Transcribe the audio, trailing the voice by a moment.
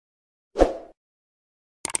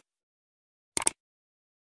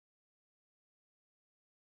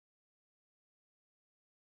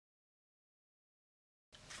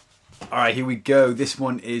Alright, here we go. This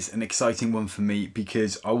one is an exciting one for me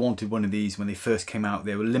because I wanted one of these when they first came out.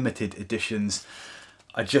 They were limited editions.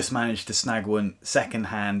 I just managed to snag one second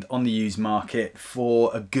hand on the used market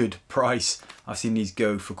for a good price. I've seen these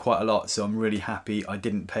go for quite a lot, so I'm really happy I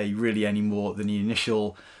didn't pay really any more than the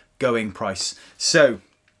initial going price. So,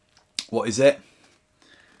 what is it?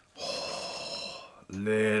 Oh,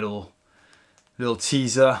 little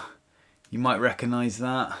teaser. You might recognize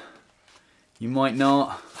that. You might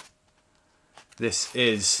not. This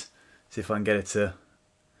is, see if I can get it to,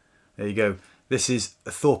 there you go. This is a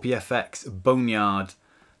ThorpyFX Boneyard.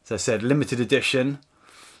 As I said, limited edition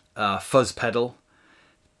fuzz pedal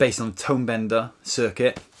based on Tonebender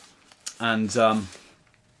circuit. And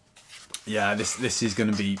yeah, this is going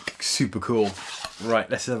to be super cool. Right,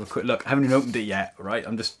 let's have a quick look. I haven't even opened it yet, right?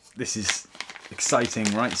 This is exciting,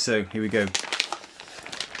 right? So here we go.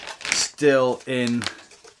 Still in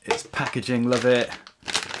its packaging, love it.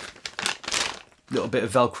 Little bit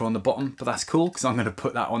of Velcro on the bottom, but that's cool because I'm going to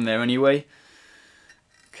put that on there anyway.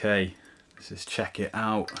 Okay, let's just check it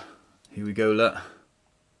out. Here we go, look.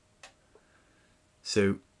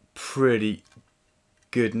 So pretty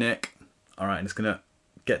good nick. All right, I'm just going to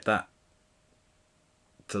get that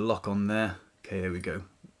to lock on there. Okay, there we go.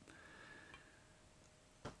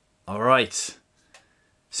 All right.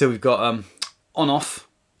 So we've got on off,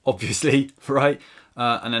 obviously, right?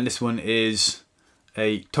 And then this one is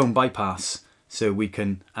a tone bypass. So we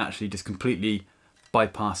can actually just completely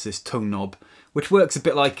bypass this tone knob, which works a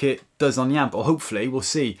bit like it does on the amp, or hopefully, we'll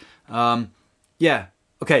see. Yeah,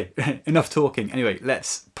 okay, enough talking. Anyway,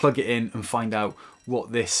 let's plug it in and find out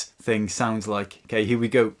what this thing sounds like. Okay, here we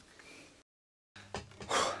go.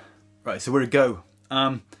 Right, so where'd it go?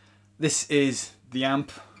 This is the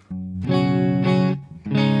amp.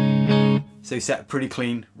 So set pretty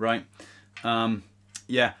clean, right?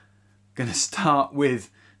 Yeah, gonna start with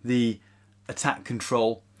the attack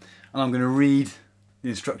control, and I'm going to read the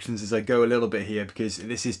instructions as I go a little bit here because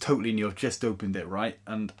this is totally new. I've just opened it, right?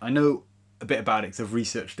 And I know a bit about it because I've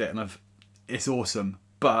researched it and it's awesome,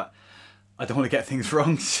 but I don't want to get things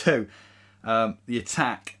wrong. So the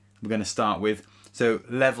attack we're going to start with, so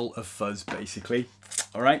level of fuzz basically.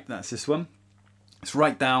 All right, that's this one. It's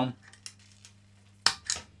right down.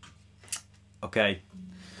 Okay,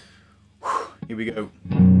 here we go.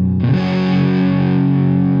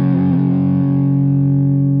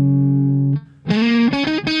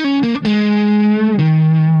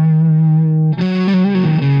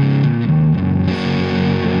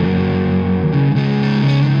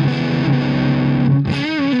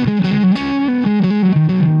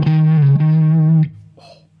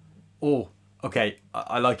 Okay,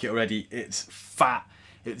 I like it already. It's fat,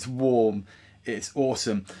 it's warm, it's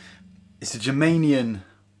awesome. It's a Germanian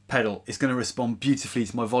pedal. It's going to respond beautifully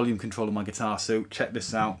to my volume control on my guitar, so check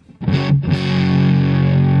this out.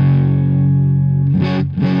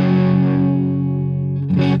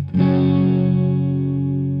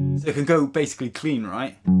 So it can go basically clean,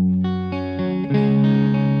 right?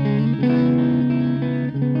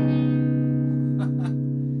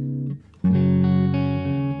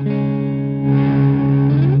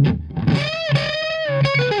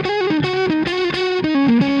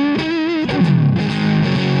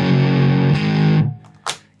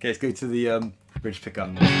 Okay, let's go to the bridge pickup.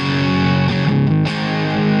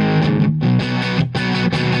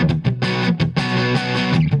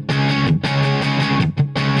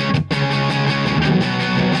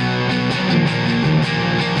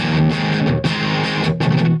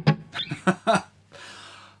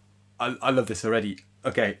 I love this already.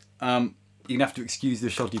 Okay, you're gonna have to excuse the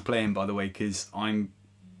shoddy playing, by the way, because I'm,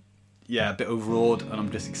 yeah, a bit overawed and I'm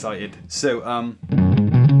just excited. So,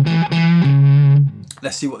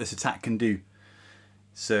 let's see what this attack can do.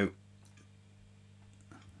 So,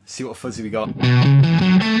 see what fuzzy we got.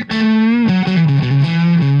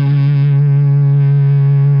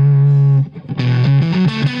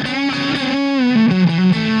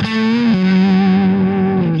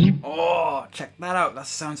 Oh, check that out. That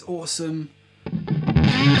sounds awesome.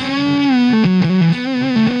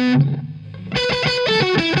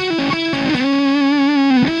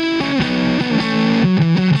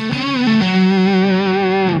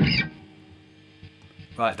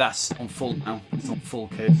 Right, that's on full now. It's on full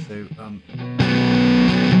case, so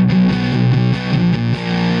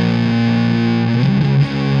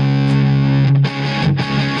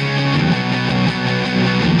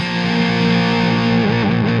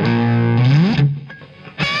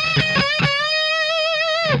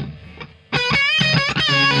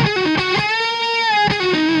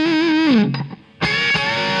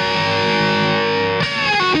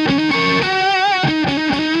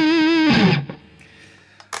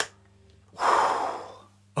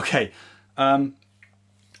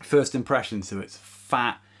first impression. So it's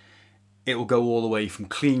fat. It will go all the way from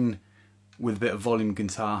clean with a bit of volume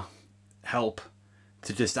guitar help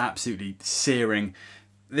to just absolutely searing.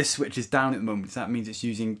 This switch is down at the moment, so that means it's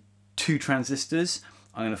using 2 transistors.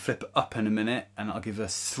 I'm going to flip it up in a minute and I'll give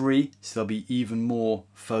us 3, so there'll be even more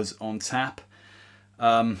fuzz on tap.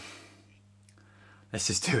 Let's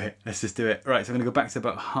just do it. Let's just do it. Right, so I'm going to go back to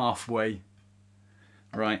about halfway.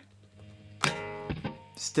 Right.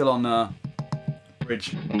 Still on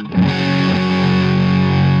bridge.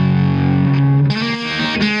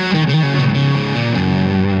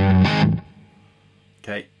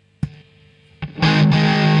 Okay.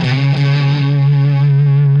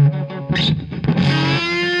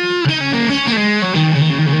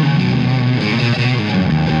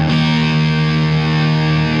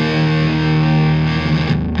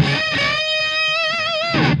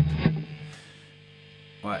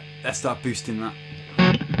 Right, let's start boosting that.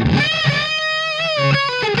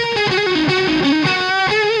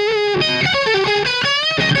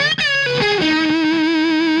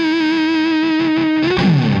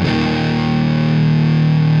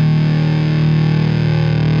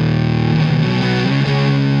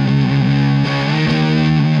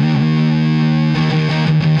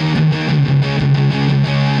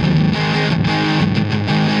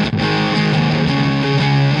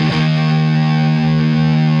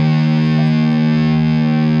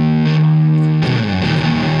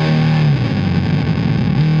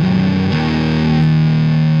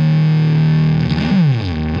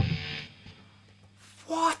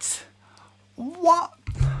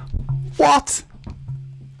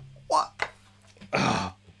 What?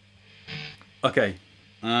 Okay,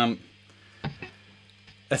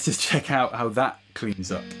 let's just check out how that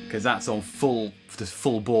cleans up, because that's on full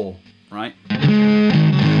ball, right?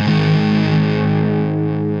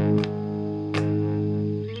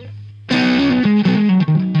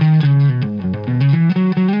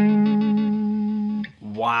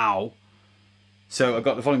 Wow. So I've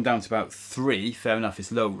got the volume down to about 3, fair enough,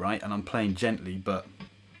 it's low, right? And I'm playing gently, but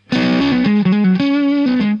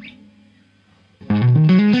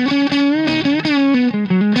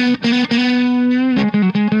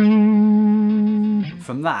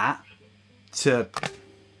from that to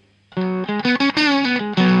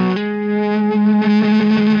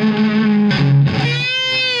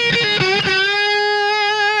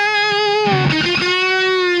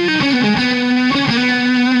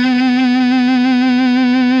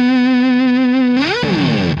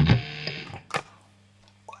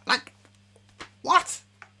what?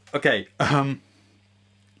 Okay,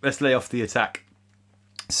 let's lay off the attack.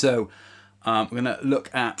 So we're gonna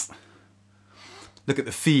look at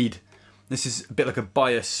the feed. This is a bit like a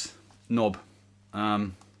bias knob.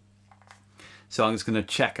 So I'm just going to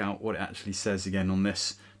check out what it actually says again on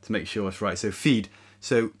this to make sure it's right. So feed.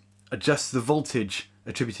 So adjust the voltage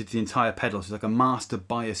attributed to the entire pedal. So it's like a master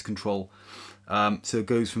bias control. So it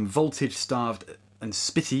goes from voltage starved and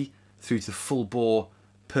spitty through to full bore,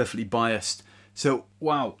 perfectly biased. So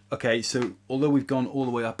wow, okay, so although we've gone all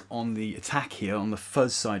the way up on the attack here, on the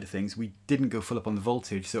fuzz side of things, we didn't go full up on the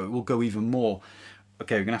voltage, so it will go even more.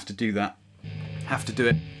 Okay, we're gonna have to do that. Have to do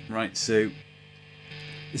it. Right, so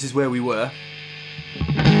this is where we were.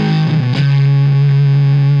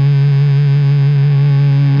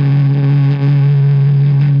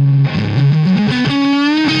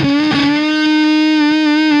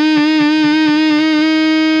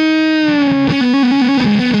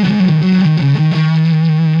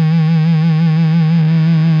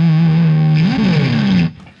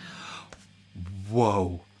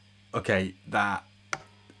 Whoa. Okay, that.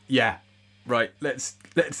 Yeah. Right. Let's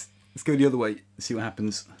go the other way. See what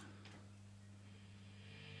happens.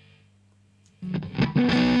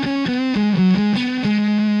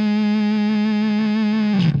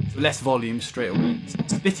 So less volume straight away. It's not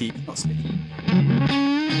spitty. Not spitty.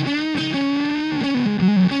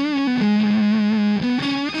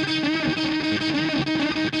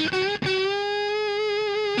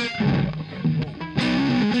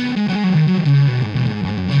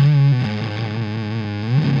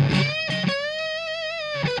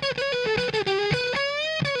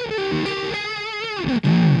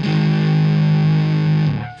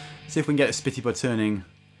 See if we can get it spitty by turning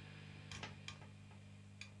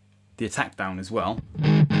the attack down as well.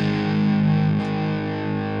 Boost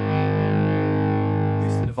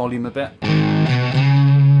the volume a bit.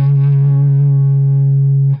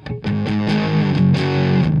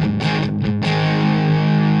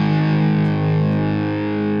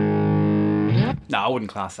 No, I wouldn't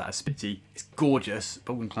class that as spitty. It's gorgeous,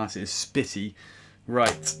 but I wouldn't class it as spitty.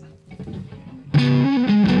 Right.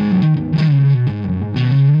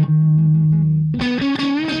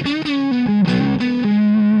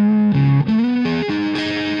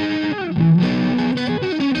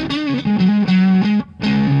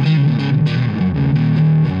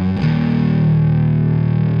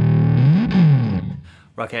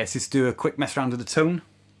 Right, okay, let's just do a quick mess around with the tone.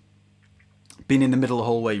 Been in the middle the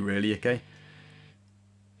whole way, really, okay?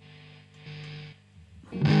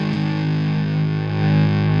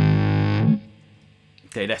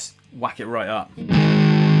 Okay, let's whack it right up.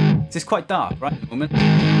 This is quite dark, right, at the moment.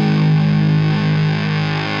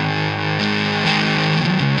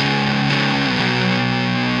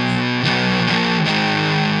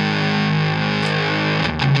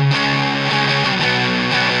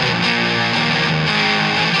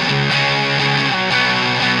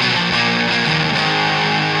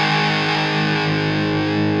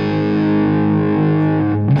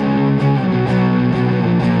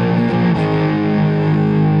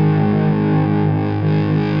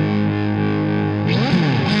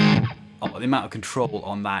 The amount of control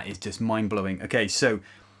on that is just mind-blowing. Okay, so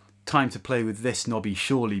time to play with this knobby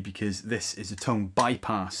surely, because this is a tone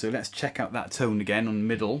bypass. So let's check out that tone again on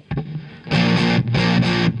middle.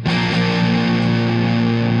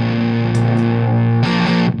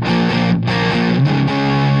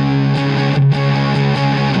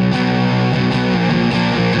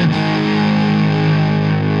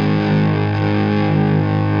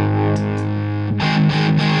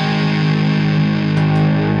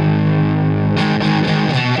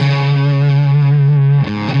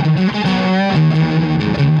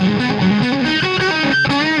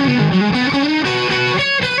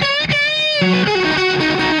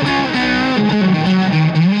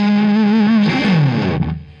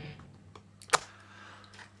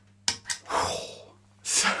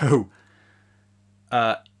 So,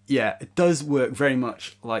 yeah, it does work very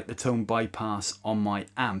much like the tone bypass on my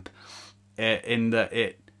amp, in that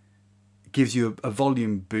it gives you a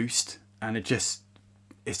volume boost, and it's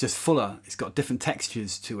just fuller. It's got different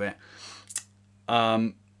textures to it.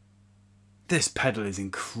 This pedal is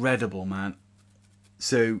incredible, man.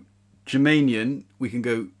 So Germanium, we can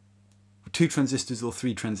go 2 transistors or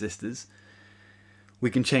 3 transistors. We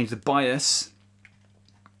can change the bias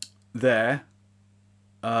there.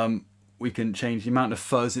 We can change the amount of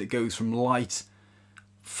fuzz. It goes from light,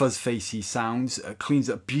 fuzz-facey sounds,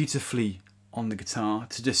 cleans up beautifully on the guitar,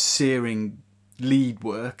 to just searing lead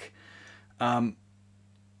work.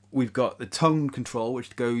 We've got the tone control,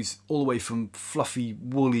 which goes all the way from fluffy,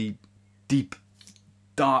 woolly, deep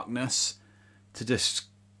darkness to just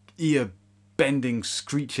ear-bending,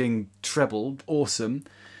 screeching treble. Awesome.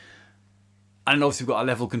 And obviously we've got a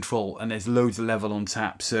level control, and there's loads of level on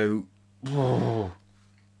tap. So, whoa.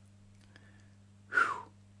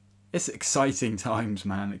 It's exciting times,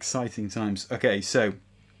 man. Exciting times. Okay, so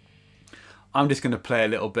I'm just going to play a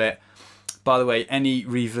little bit. By the way, any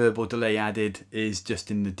reverb or delay added is just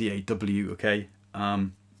in the DAW, okay?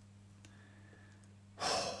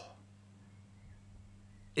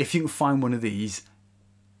 If you can find one of these,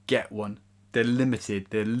 get one. They're limited.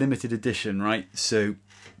 They're limited edition, right? So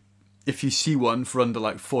if you see one for under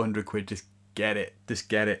like 400 quid, just get it. Just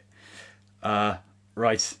get it.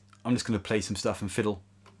 Right, I'm just going to play some stuff and fiddle.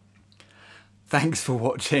 Thanks for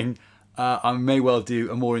watching. I may well do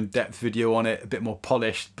a more in-depth video on it, a bit more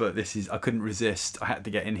polished, but this is, I couldn't resist. I had to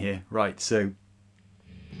get in here. Right, so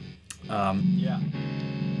yeah.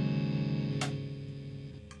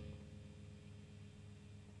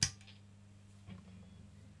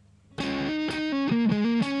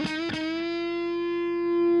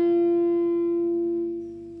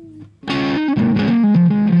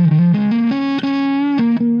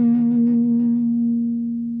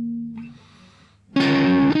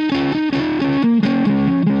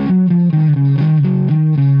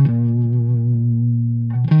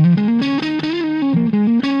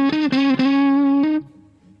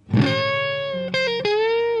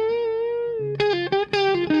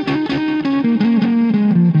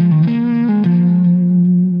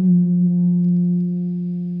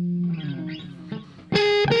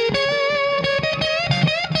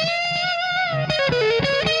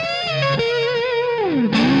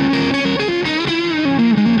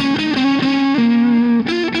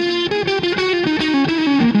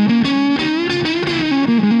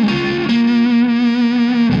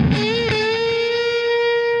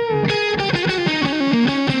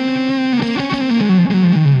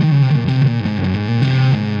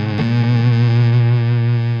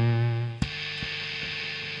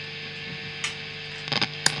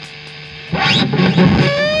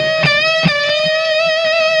 Thank you.